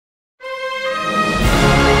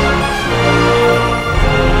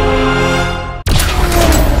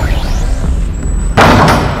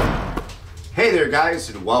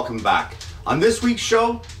guys, and welcome back. On this week's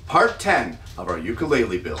show, part 10 of our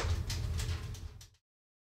ukulele build.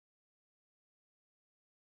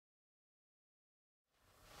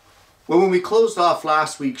 Well, when we closed off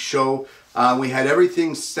last week's show, we had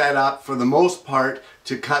everything set up for the most part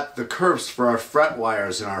to cut the curves for our fret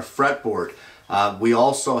wires and our fretboard. We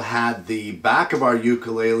also had the back of our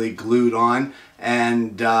ukulele glued on,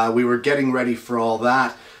 and we were getting ready for all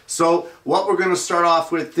that. So what we're going to start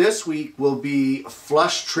off with this week will be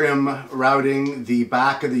flush trim routing the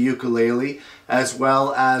back of the ukulele, as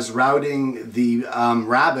well as routing the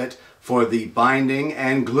rabbet for the binding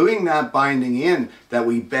and gluing that binding in that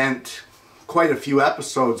we bent quite a few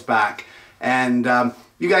episodes back. And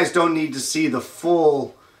you guys don't need to see the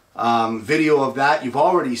full video of that. You've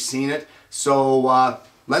already seen it. So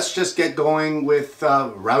let's just get going with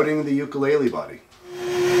routing the ukulele body.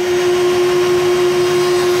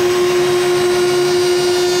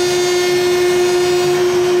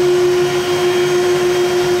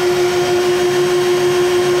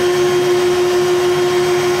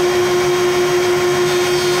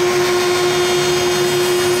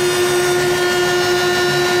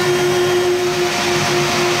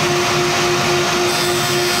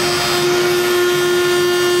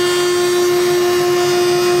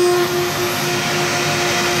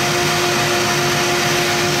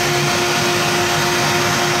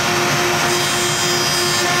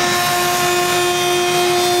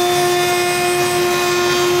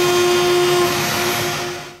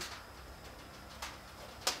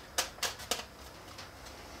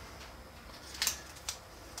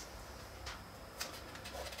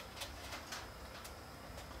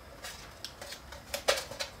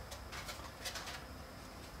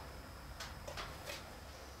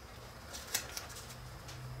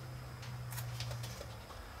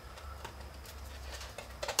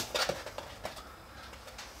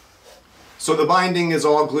 So the binding is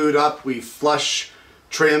all glued up. We flush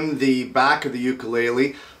trimmed the back of the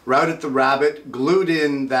ukulele, routed the rabbet, glued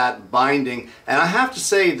in that binding, and I have to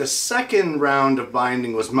say the second round of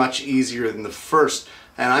binding was much easier than the first,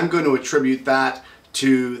 and I'm going to attribute that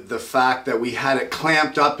to the fact that we had it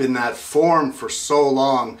clamped up in that form for so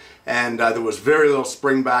long, and there was very little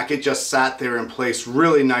spring back. It just sat there in place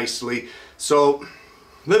really nicely. So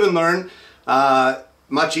live and learn.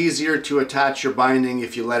 Much easier to attach your binding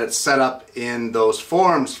if you let it set up in those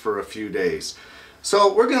forms for a few days.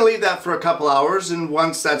 So we're going to leave that for a couple hours, and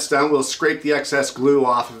once that's done we'll scrape the excess glue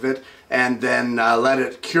off of it and then let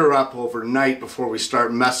it cure up overnight before we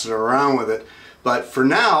start messing around with it. But for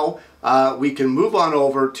now we can move on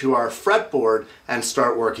over to our fretboard and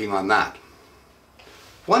start working on that.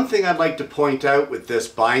 One thing I'd like to point out with this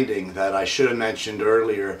binding that I should have mentioned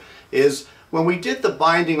earlier is when we did the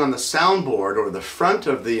binding on the soundboard or the front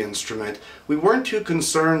of the instrument, we weren't too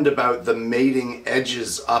concerned about the mating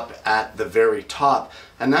edges up at the very top.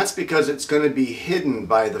 And that's because it's going to be hidden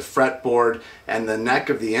by the fretboard and the neck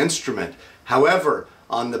of the instrument. However,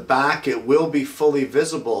 on the back it will be fully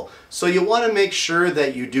visible. So you want to make sure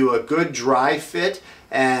that you do a good dry fit,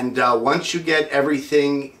 and once you get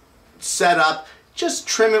everything set up, just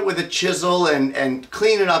trim it with a chisel and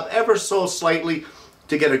clean it up ever so slightly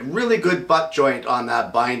to get a really good butt joint on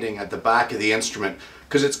that binding at the back of the instrument,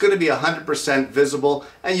 because it's going to be 100% visible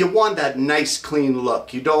and you want that nice clean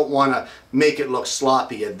look. You don't want to make it look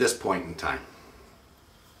sloppy at this point in time.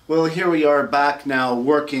 Well, here we are back now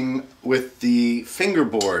working with the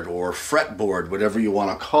fingerboard or fretboard, whatever you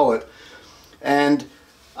want to call it. And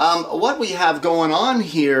what we have going on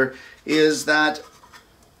here is that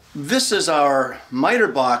this is our miter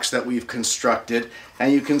box that we've constructed,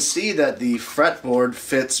 and you can see that the fretboard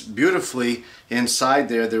fits beautifully inside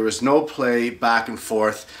there. There is no play back and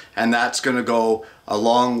forth, and that's going to go a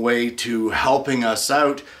long way to helping us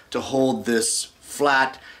out to hold this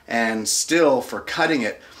flat and still for cutting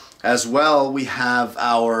it. As well, we have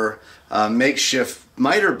our makeshift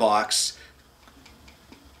miter box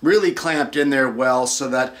really clamped in there well so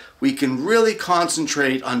that we can really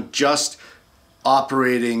concentrate on just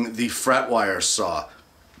operating the fret wire saw.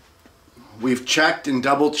 We've checked and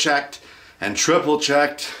double checked and triple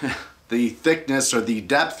checked the thickness, or the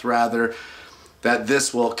depth rather, that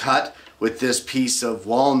this will cut with this piece of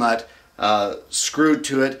walnut screwed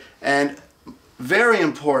to it. And very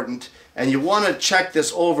important, and you want to check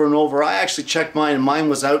this over and over. I actually checked mine and mine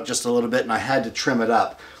was out just a little bit and I had to trim it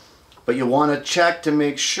up. But you want to check to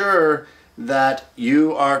make sure that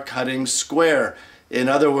you are cutting square. In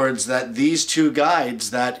other words, that these two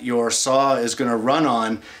guides that your saw is going to run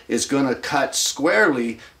on is going to cut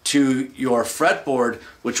squarely to your fretboard,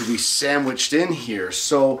 which will be sandwiched in here.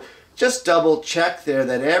 So just double check there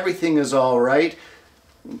that everything is all right.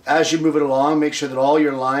 as you move it along, make sure that all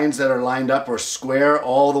your lines that are lined up are square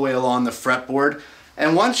all the way along the fretboard.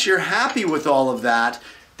 And once you're happy with all of that,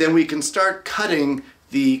 then we can start cutting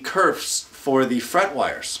the kerfs for the fret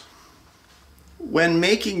wires. When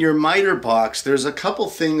making your miter box, there's a couple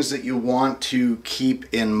things that you want to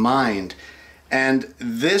keep in mind. And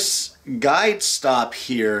this guide stop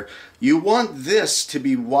here, you want this to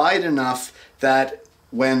be wide enough that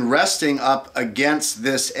when resting up against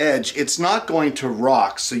this edge, it's not going to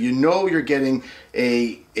rock. So you know you're getting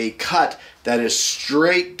a cut that is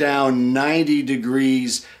straight down 90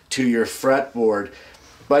 degrees to your fretboard.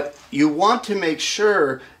 But you want to make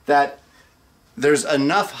sure that there's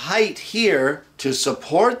enough height here to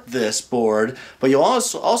support this board, but you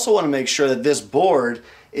also want to make sure that this board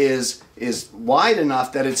is wide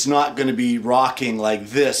enough that it's not going to be rocking like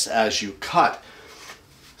this as you cut.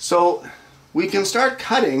 So we can start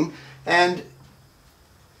cutting, and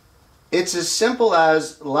it's as simple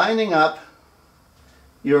as lining up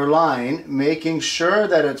your line, making sure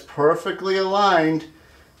that it's perfectly aligned,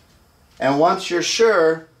 and once you're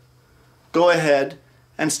sure, go ahead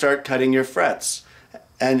and start cutting your frets.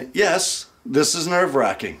 And yes, this is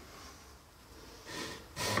nerve-wracking.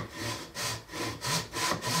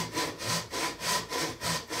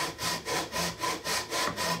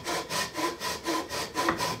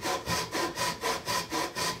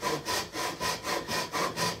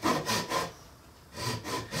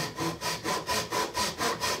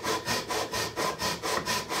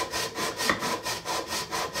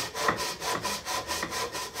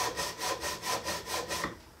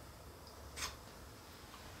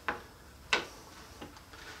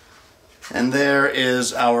 And there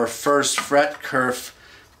is our first fret kerf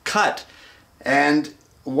cut. And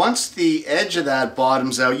once the edge of that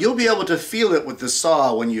bottoms out, you'll be able to feel it with the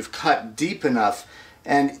saw when you've cut deep enough.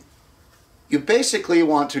 And you basically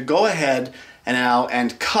want to go ahead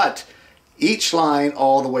and cut each line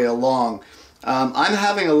all the way along. I'm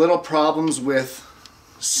having a little problems with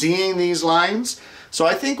seeing these lines. So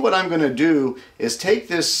I think what I'm going to do is take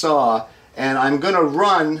this saw and I'm going to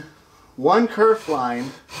run one kerf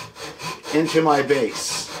line into my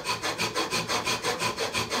base.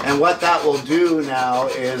 And what that will do now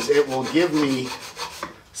is it will give me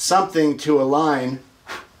something to align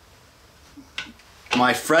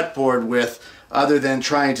my fretboard with other than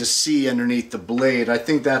trying to see underneath the blade. I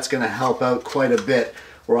think that's going to help out quite a bit,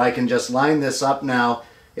 where I can just line this up now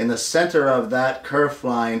in the center of that kerf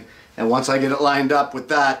line, and once I get it lined up with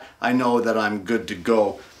that, I know that I'm good to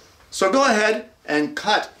go. So go ahead and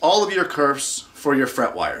cut all of your kerfs for your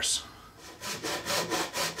fret wires.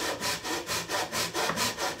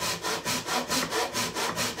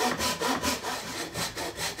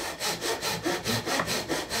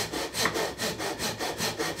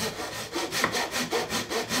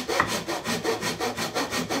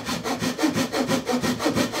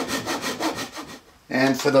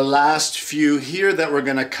 And for the last few here that we're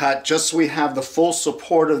going to cut, just so we have the full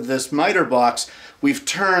support of this miter box, we've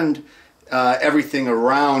turned everything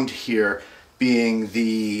around here, being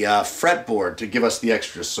the fretboard, to give us the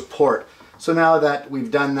extra support. So now that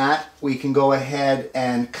we've done that, we can go ahead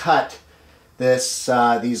and cut this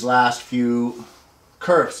these last few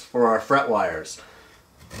kerfs for our fret wires.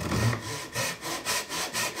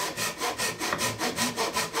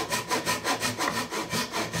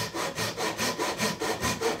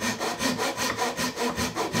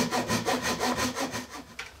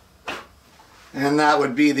 And that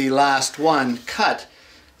would be the last one cut.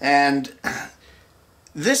 And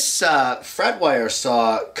this fret wire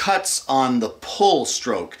saw cuts on the pull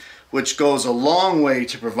stroke, which goes a long way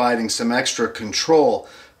to providing some extra control.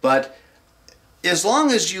 But as long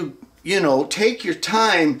as you take your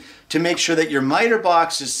time to make sure that your miter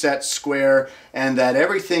box is set square and that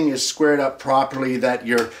everything is squared up properly, that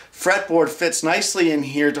your fretboard fits nicely in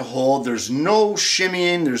here to hold, there's no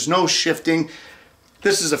shimmying, there's no shifting.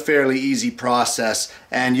 This is a fairly easy process,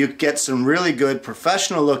 and you get some really good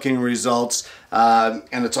professional looking results,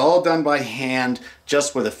 and it's all done by hand,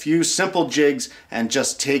 just with a few simple jigs and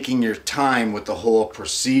just taking your time with the whole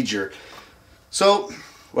procedure. So,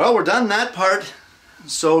 well, we're done that part.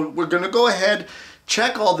 So we're going to go ahead,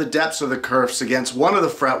 check all the depths of the kerfs against one of the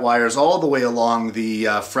fret wires all the way along the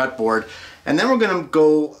fretboard, and then we're going to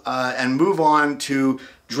go and move on to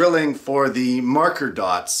drilling for the marker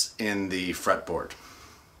dots in the fretboard.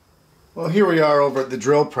 Well, here we are over at the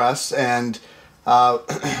drill press, and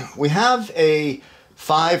we have a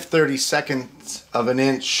 5/32 of an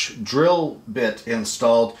inch drill bit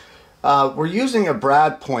installed. We're using a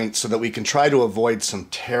brad point so that we can try to avoid some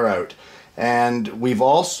tear out, and we've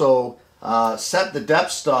also set the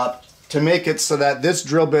depth stop to make it so that this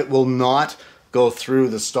drill bit will not go through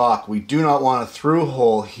the stock. We do not want a through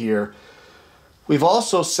hole here. We've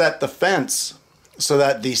also set the fence so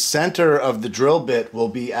that the center of the drill bit will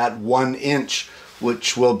be at 1 inch,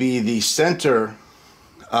 which will be the center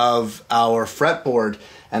of our fretboard.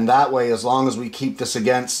 And that way, as long as we keep this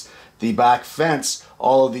against the back fence,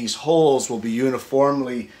 all of these holes will be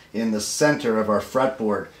uniformly in the center of our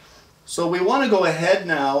fretboard. So we want to go ahead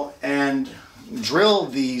now and drill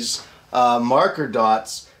these marker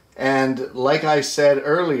dots, and like I said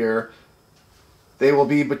earlier, they will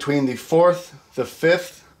be between the 4th, the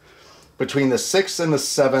 5th, between the 6th and the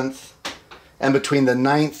 7th, and between the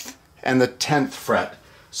 9th and the 10th fret.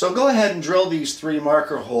 So go ahead and drill these 3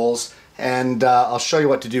 marker holes, and I'll show you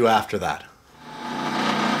what to do after that.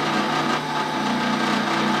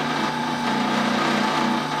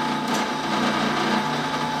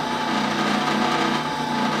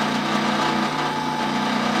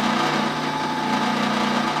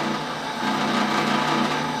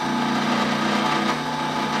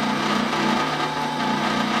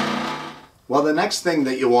 Well, the next thing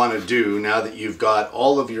that you want to do now that you've got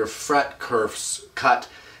all of your fret kerfs cut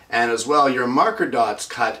and as well your marker dots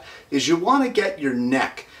cut is you want to get your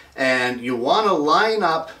neck, and you want to line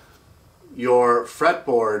up your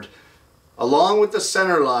fretboard along with the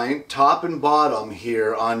center line, top and bottom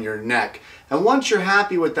here on your neck. And once you're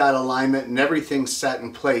happy with that alignment and everything's set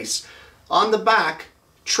in place, on the back,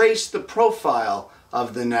 trace the profile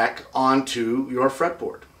of the neck onto your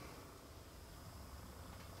fretboard.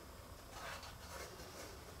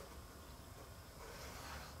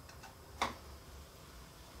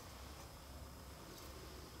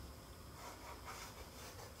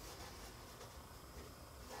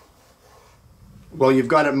 Well, you've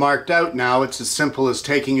got it marked out now. It's as simple as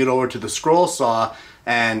taking it over to the scroll saw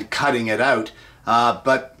and cutting it out.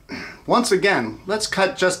 But once again, let's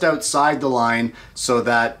cut just outside the line so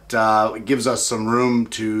that it gives us some room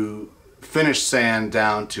to finish sand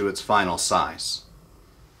down to its final size.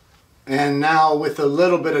 And now with a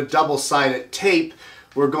little bit of double-sided tape,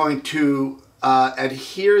 we're going to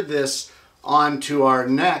adhere this onto our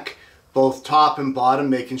neck, both top and bottom,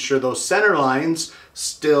 making sure those center lines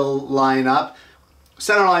still line up.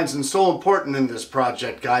 Center lines are so important in this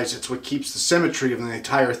project, guys. It's what keeps the symmetry of the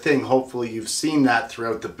entire thing. Hopefully you've seen that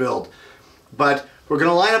throughout the build. But we're going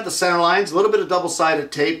to line up the center lines, a little bit of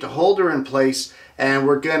double-sided tape to hold her in place, and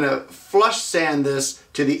we're going to flush sand this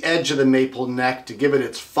to the edge of the maple neck to give it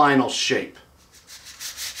its final shape.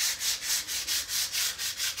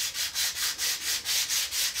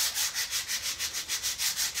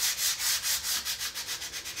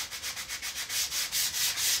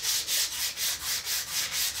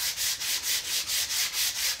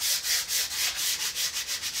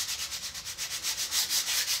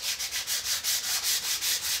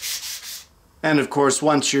 And of course,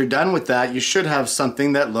 once you're done with that, you should have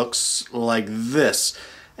something that looks like this.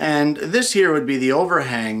 And this here would be the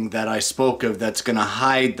overhang that I spoke of that's going to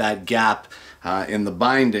hide that gap in the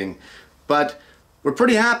binding. But we're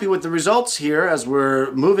pretty happy with the results here as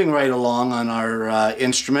we're moving right along on our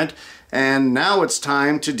instrument. And now it's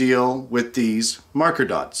time to deal with these marker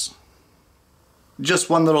dots. Just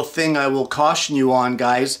one little thing I will caution you on,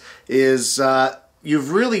 guys, is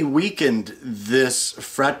you've really weakened this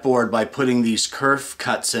fretboard by putting these kerf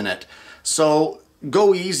cuts in it. So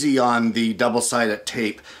go easy on the double-sided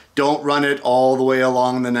tape. Don't run it all the way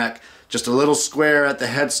along the neck. Just a little square at the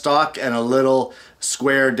headstock and a little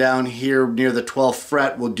square down here near the 12th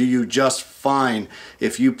fret will do you just fine.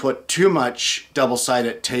 If you put too much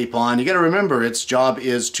double-sided tape on, you got to remember its job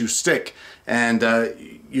is to stick, and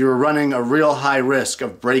you're running a real high risk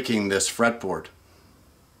of breaking this fretboard.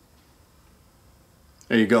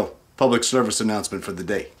 There you go, public service announcement for the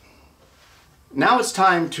day. Now it's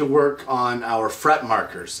time to work on our fret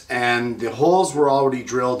markers, and the holes were already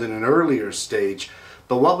drilled in an earlier stage,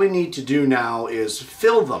 but what we need to do now is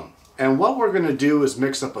fill them. And what we're going to do is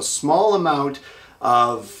mix up a small amount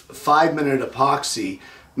of 5-minute epoxy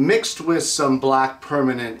mixed with some black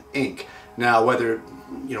permanent ink. Now whether,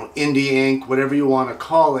 India ink, whatever you want to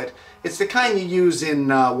call it, it's the kind you use in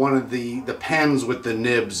one of the pens with the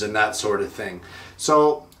nibs and that sort of thing.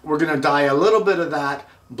 So we're going to dye a little bit of that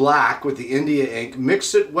black with the India ink,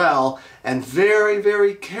 mix it well, and very,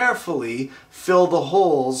 very carefully fill the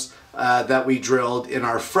holes that we drilled in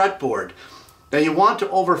our fretboard. Now you want to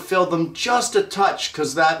overfill them just a touch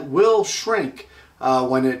because that will shrink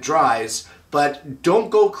when it dries, but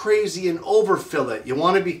don't go crazy and overfill it. You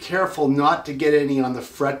want to be careful not to get any on the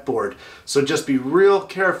fretboard. So just be real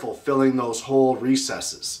careful filling those hole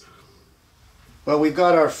recesses. Well, we've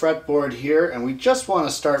got our fretboard here, and we just want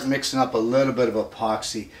to start mixing up a little bit of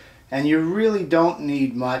epoxy. And you really don't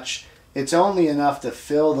need much. it's only enough to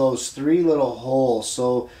fill those 3 little holes.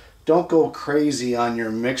 So don't go crazy on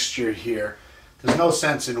your mixture here. There's no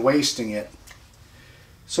sense in wasting it.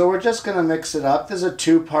 So we're just going to mix it up. There's a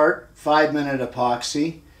 2-part 5-minute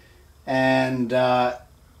epoxy, and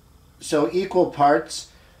so equal parts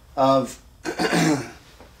of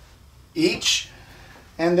each,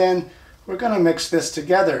 and then we're going to mix this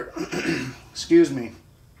together. Excuse me.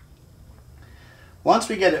 Once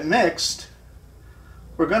we get it mixed,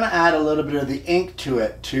 we're going to add a little bit of the ink to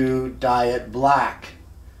it to dye it black.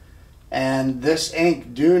 And this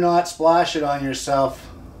ink, do not splash it on yourself.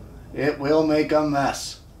 It will make a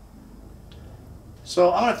mess.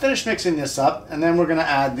 So I'm going to finish mixing this up, and then we're going to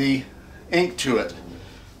add the ink to it.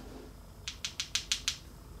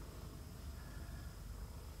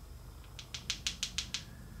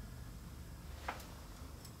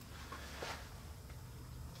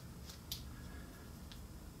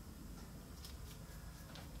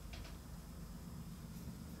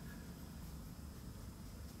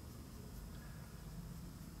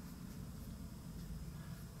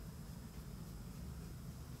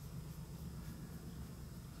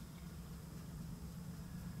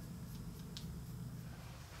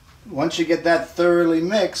 Once you get that thoroughly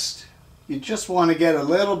mixed, you just want to get a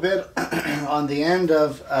little bit on the end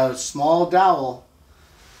of a small dowel.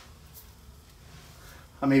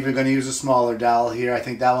 I'm even going to use a smaller dowel here. I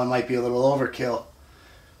think that one might be a little overkill.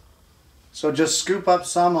 So just scoop up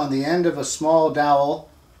some on the end of a small dowel,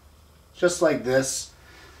 just like this,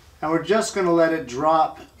 and we're just going to let it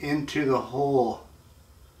drop into the hole.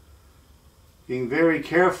 Being very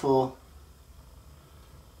careful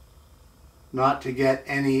not to get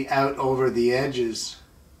any out over the edges.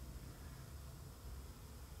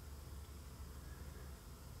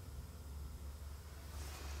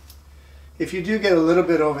 If you do get a little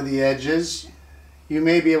bit over the edges, you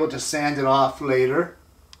may be able to sand it off later,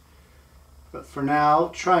 but for now,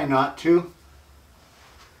 try not to.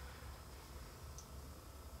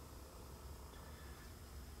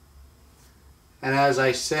 And as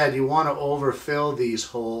I said, you want to overfill these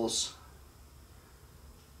holes,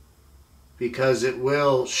 because it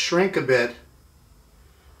will shrink a bit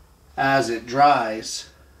as it dries.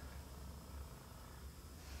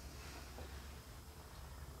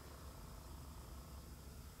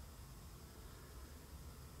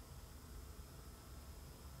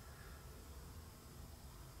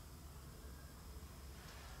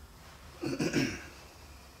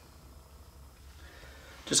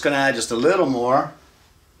 Just going to add just a little more.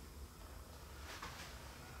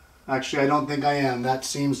 Actually, I don't think I am. That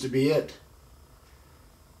seems to be it.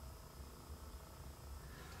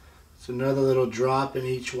 It's another little drop in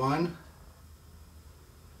each one.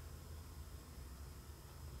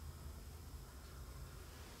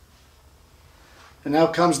 And now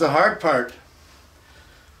comes the hard part.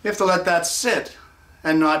 You have to let that sit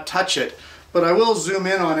and not touch it. But I will zoom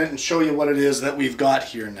in on it and show you what it is that we've got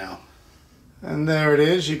here now. And there it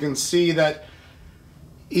is. You can see that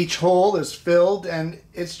each hole is filled and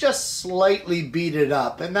it's just slightly beaded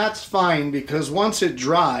up. And that's fine, because once it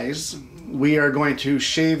dries, we are going to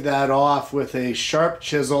shave that off with a sharp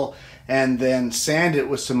chisel and then sand it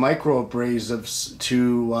with some microabrasives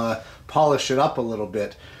to polish it up a little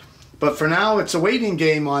bit. But for now, it's a waiting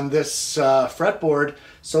game on this fretboard,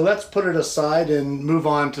 so let's put it aside and move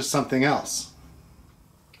on to something else.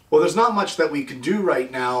 Well, there's not much that we can do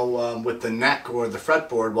right now with the neck or the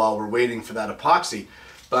fretboard while we're waiting for that epoxy.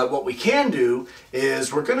 But what we can do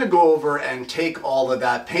is we're going to go over and take all of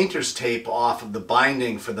that painter's tape off of the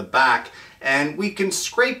binding for the back, and we can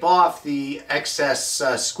scrape off the excess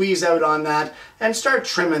squeeze out on that and start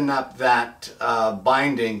trimming up that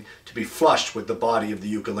binding to be flush with the body of the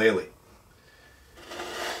ukulele.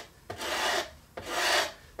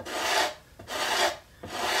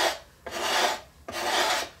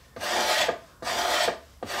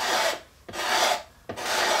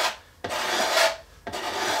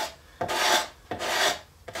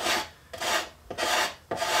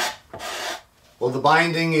 Well, the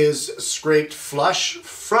binding is scraped flush,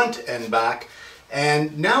 front and back,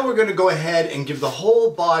 and now we're going to go ahead and give the whole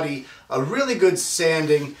body a really good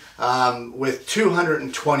sanding with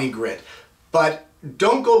 220 grit. But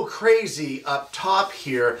don't go crazy up top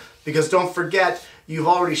here, because don't forget, you've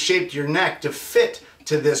already shaped your neck to fit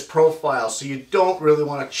to this profile, so you don't really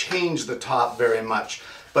want to change the top very much.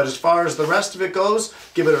 But as far as the rest of it goes,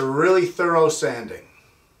 give it a really thorough sanding.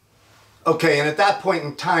 Okay, and at that point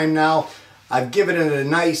in time now, I've given it a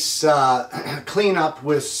nice clean up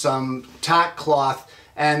with some tack cloth,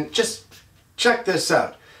 and just check this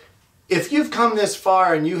out. if you've come this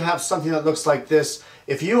far and you have something that looks like this,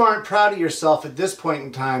 if you aren't proud of yourself at this point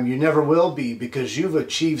in time, you never will be, because you've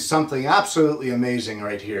achieved something absolutely amazing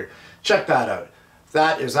right here. Check that out.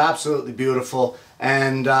 That is absolutely beautiful.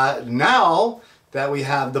 And now that we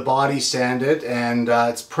have the body sanded and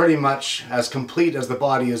it's pretty much as complete as the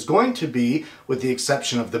body is going to be, with the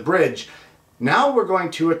exception of the bridge, now we're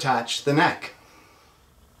going to attach the neck.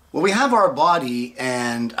 Well, we have our body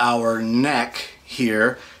and our neck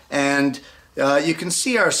here, and you can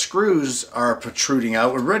see our screws are protruding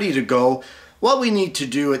out. We're ready to go. What we need to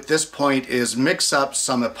do at this point is mix up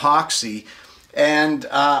some epoxy, and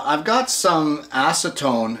I've got some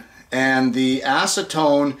acetone, and the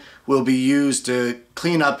acetone will be used to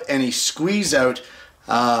clean up any squeeze out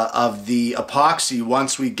of the epoxy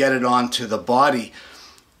once we get it onto the body.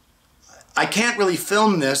 I can't really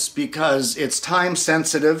film this because it's time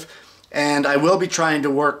sensitive, and I will be trying to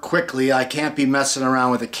work quickly. I can't be messing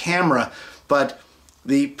around with a camera, but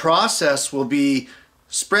the process will be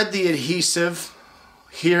spread the adhesive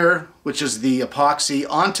here, which is the epoxy,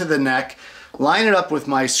 onto the neck, line it up with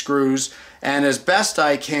my screws, and as best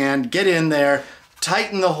I can get in there,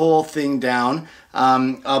 tighten the whole thing down.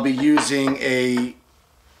 I'll be using a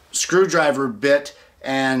screwdriver bit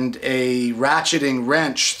and a ratcheting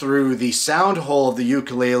wrench through the sound hole of the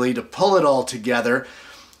ukulele to pull it all together.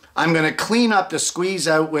 I'm going to clean up the squeeze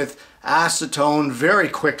out with acetone very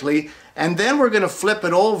quickly, and then we're going to flip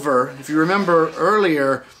it over. If you remember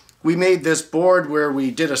earlier, we made this board where we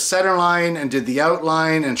did a center line and did the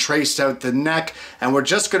outline and traced out the neck, and we're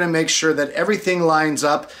just going to make sure that everything lines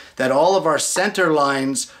up, that all of our center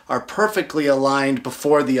lines are perfectly aligned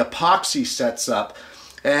before the epoxy sets up.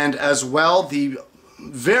 And as well, the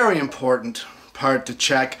very important part to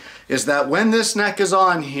check is that when this neck is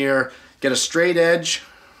on here, get a straight edge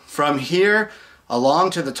from here along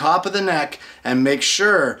to the top of the neck, and make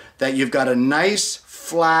sure that you've got a nice,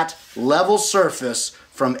 flat, level surface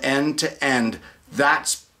from end to end.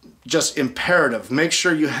 That's just imperative. Make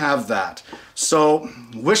sure you have that. So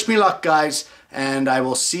wish me luck, guys, and I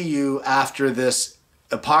will see you after this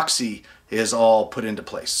epoxy is all put into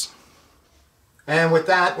place. And with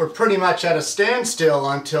that, we're pretty much at a standstill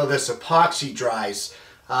until this epoxy dries.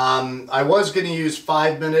 I was going to use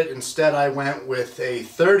 5-minute, instead I went with a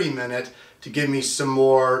 30-minute to give me some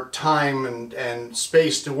more time and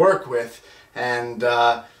space to work with, and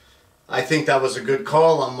I think that was a good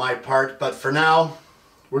call on my part. But for now,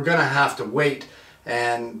 we're going to have to wait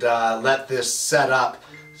and let this set up.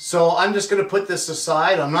 So I'm just going to put this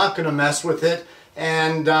aside. I'm not going to mess with it,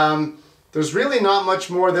 and there's really not much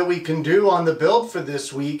more that we can do on the build for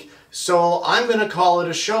this week, so I'm going to call it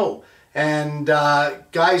a show. And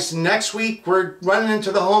guys, next week we're running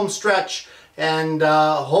into the home stretch, and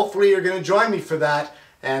hopefully you're going to join me for that,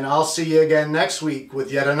 and I'll see you again next week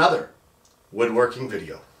with yet another woodworking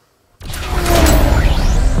video.